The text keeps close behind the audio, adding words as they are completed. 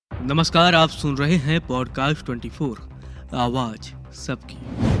नमस्कार, आप सुन रहे हैं पॉडकास्ट 24 आवाज सबकी।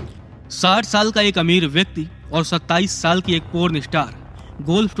 60 साल का एक अमीर व्यक्ति और 27 साल की एक पोर्न स्टार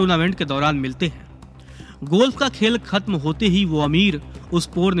गोल्फ टूर्नामेंट के दौरान मिलते हैं। गोल्फ का खेल खत्म होते ही वो अमीर उस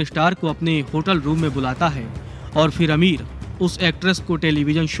पोर्न स्टार को अपने होटल रूम में बुलाता है और फिर अमीर उस एक्ट्रेस को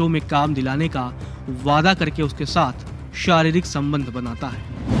टेलीविजन शो में काम दिलाने का वादा करके उसके साथ शारीरिक संबंध बनाता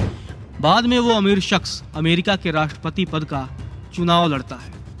है। बाद में वो अमीर शख्स अमेरिका के राष्ट्रपति पद का चुनाव लड़ता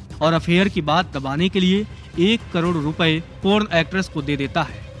है और अफेयर की बात दबाने के लिए 1 करोड़ रुपए पोर्न एक्ट्रेस को दे देता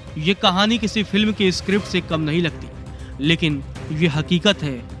है। ये कहानी किसी फिल्म के स्क्रिप्ट से कम नहीं लगती, लेकिन ये हकीकत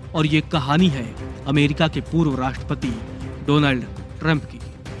है और ये कहानी है अमेरिका के पूर्व राष्ट्रपति डोनाल्ड ट्रंप की।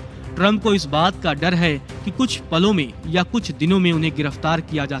 ट्रंप को इस बात का डर है कि कुछ पलों में या कुछ दिनों में उन्हें गिरफ्तार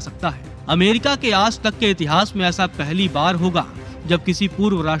किया जा सकता है। अमेरिका के आज तक के इतिहास में ऐसा पहली बार होगा जब किसी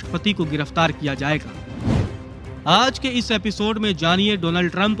पूर्व राष्ट्रपति को गिरफ्तार किया जाएगा। आज के इस एपिसोड में जानिए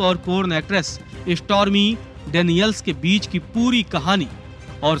डोनाल्ड ट्रंप और पोर्न एक्ट्रेस स्टॉर्मी डेनियल्स के बीच की पूरी कहानी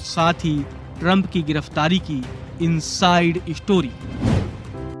और साथ ही ट्रंप की गिरफ्तारी की इनसाइड स्टोरी।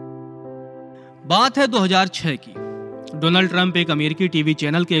 बात है 2006 की। डोनाल्ड ट्रंप एक अमेरिकी टीवी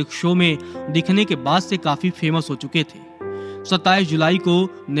चैनल के एक शो में दिखने के बाद से काफी फेमस हो चुके थे। 27 जुलाई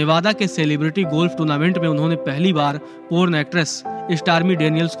को नेवादा के सेलिब्रिटी गोल्फ टूर्नामेंट में उन्होंने पहली बार पोर्न एक्ट्रेस स्टॉर्मी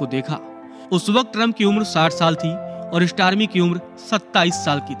डेनियल्स को देखा। उस वक्त ट्रंप की उम्र 60 साल थी और स्टॉर्मी की उम्र 27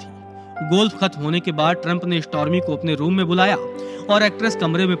 साल की थी। गोल्फ खत्म होने के बाद ट्रंप ने स्टॉर्मी को अपने रूम में बुलाया और एक्ट्रेस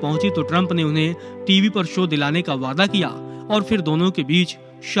कमरे में पहुंची तो ट्रंप ने उन्हें टीवी पर शो दिलाने का वादा किया और फिर दोनों के बीच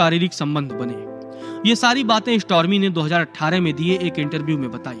शारीरिक संबंध बने। ये सारी बातें स्टॉर्मी ने 2018 में दिए एक इंटरव्यू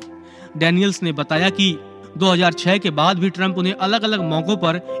में बताई। डेनियल्स ने बताया कि 2006 के बाद भी ट्रंप उन्हें अलग अलग मौकों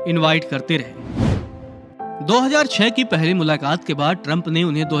पर इनवाइट करते रहे। 2006 की पहली मुलाकात के बाद ट्रंप ने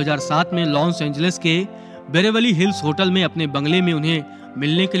उन्हें 2007 में लॉस एंजलिस के बेरेवली हिल्स होटल में अपने बंगले में उन्हें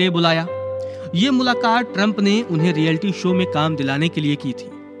मिलने के लिए बुलाया। ये मुलाकात ट्रंप ने उन्हें रियलिटी शो में काम दिलाने के लिए की थी।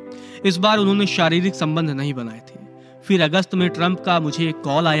 इस बार उन्होंने शारीरिक संबंध नहीं बनाए थे। फिर अगस्त में ट्रंप का मुझे एक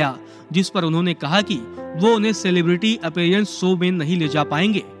कॉल आया जिस पर उन्होंने कहा कि वो उन्हें सेलिब्रिटी अपीयरेंस शो में नहीं ले जा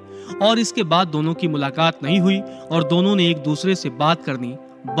पाएंगे और इसके बाद दोनों की मुलाकात नहीं हुई और दोनों ने एक दूसरे से बात करनी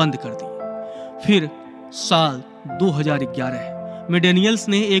बंद कर दी। फिर साल 2011 में डेनियल्स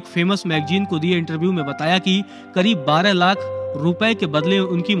ने एक फेमस मैगजीन को दिए इंटरव्यू में बताया कि करीब 12 लाख रुपए के बदले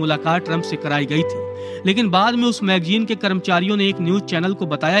उनकी मुलाकात ट्रंप से कराई गई थी। लेकिन बाद में उस मैगजीन के कर्मचारियों ने एक न्यूज चैनल को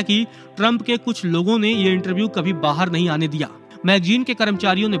बताया कि ट्रंप के कुछ लोगों ने ये इंटरव्यू कभी बाहर नहीं आने दिया। मैगजीन के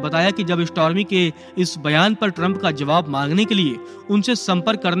कर्मचारियों ने बताया कि जब स्टॉर्मी के इस बयान पर ट्रंप का जवाब मांगने के लिए उनसे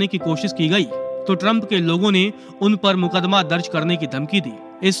संपर्क करने की कोशिश की गई तो ट्रंप के लोगों ने उन पर मुकदमा दर्ज करने की धमकी दी।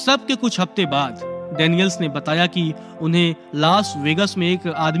 इस सब के कुछ हफ्ते बाद डेनियल्स ने बताया कि उन्हें लास वेगस में एक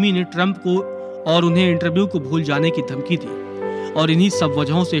आदमी ने ट्रंप को और उन्हें इंटरव्यू को भूल जाने की धमकी दी और इन्हीं सब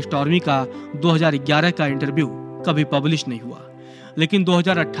वजहों से स्टॉर्मी का 2011 का इंटरव्यू कभी पब्लिश नहीं हुआ। लेकिन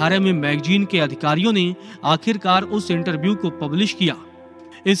 2018 में मैगजीन के अधिकारियों ने आखिरकार उस इंटरव्यू को पब्लिश किया।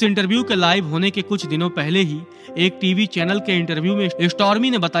 इस इंटरव्यू के लाइव होने के कुछ दिनों पहले ही एक टीवी चैनल के इंटरव्यू में स्टॉर्मी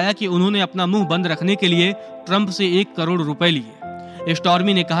ने बताया कि उन्होंने अपना मुंह बंद रखने के लिए ट्रंप से 1 करोड़ रुपए लिए।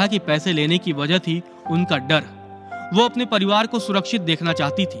 स्टॉर्मी ने कहा कि पैसे लेने की वजह थी उनका डर। वो अपने परिवार को सुरक्षित देखना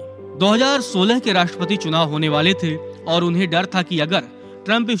चाहती थी। 2016 के राष्ट्रपति चुनाव होने वाले थे और उन्हें डर था कि अगर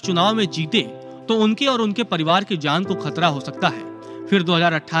ट्रंप इस चुनाव में जीते तो उनके और उनके परिवार की जान को खतरा हो सकता है। फिर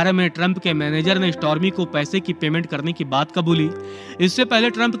 2018 में ट्रंप के मैनेजर ने स्टॉर्मी को पैसे की पेमेंट करने की बात कबूली। इससे पहले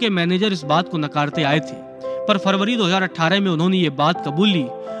ट्रंप के मैनेजर इस बात को नकारते आए थे, पर फरवरी 2018 में उन्होंने ये बात कबूल ली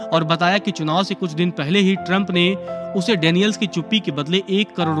और बताया कि चुनाव से कुछ दिन पहले ही ट्रंप ने उसे डेनियल्स की चुप्पी के बदले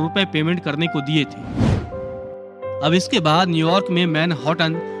 1 करोड़ रुपए पेमेंट करने को दिए थे। अब इसके बाद न्यूयॉर्क में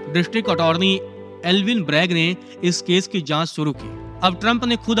Manhattan district attorney Alvin Bragg ने इस केस की जांच शुरू की। अब ट्रंप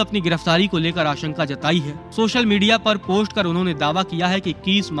ने खुद अपनी गिरफ्तारी को लेकर आशंका जताई है। सोशल मीडिया पर पोस्ट कर उन्होंने दावा किया है कि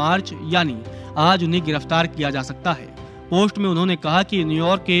 21 मार्च यानी आज उन्हें गिरफ्तार किया जा सकता है। पोस्ट में उन्होंने कहा कि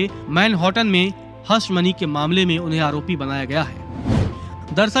न्यूयॉर्क के मैनहट्टन में हश मनी के मामले में उन्हें आरोपी बनाया गया है।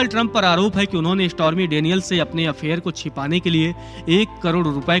 दरअसल ट्रंप पर आरोप है कि उन्होंने स्टॉर्मी डेनियल्स से अपने अफेयर को छिपाने के लिए 1 करोड़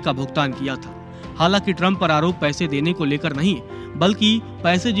रुपए का भुगतान किया था। हालांकि ट्रंप पर आरोप पैसे देने को लेकर नहीं, बल्कि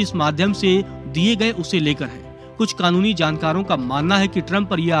पैसे जिस माध्यम से दिए गए उसे लेकर है। कुछ कानूनी जानकारों का मानना है कि ट्रंप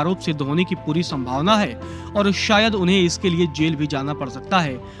पर यह आरोप सिद्ध होने की पूरी संभावना है और शायद उन्हें इसके लिए जेल भी जाना पड़ सकता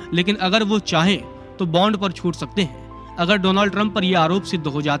है, लेकिन अगर वो चाहें तो बॉन्ड पर छूट सकते हैं। अगर डोनाल्ड ट्रंप पर यह आरोप सिद्ध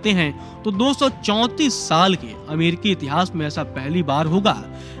हो जाते हैं तो 234 साल के अमेरिकी इतिहास में ऐसा पहली बार होगा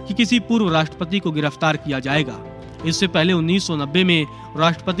कि किसी पूर्व राष्ट्रपति को गिरफ्तार किया जाएगा। इससे पहले 1990 में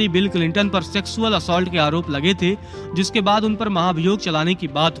राष्ट्रपति बिल क्लिंटन पर सेक्सुअल असॉल्ट के आरोप लगे थे, जिसके बाद उन पर महाभियोग चलाने की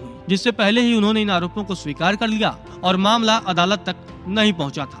बात हुई, जिससे पहले ही उन्होंने इन आरोपों को स्वीकार कर लिया और मामला अदालत तक नहीं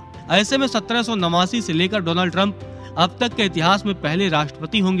पहुंचा था। ऐसे में 1789 से लेकर डोनाल्ड ट्रंप अब तक के इतिहास में पहले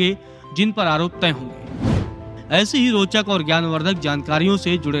राष्ट्रपति होंगे जिन पर आरोप तय होंगे। ऐसी ही रोचक और ज्ञानवर्धक जानकारियों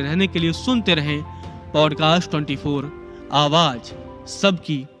से जुड़े रहने के लिए सुनते रहें पॉडकास्ट 24 आवाज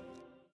सबकी।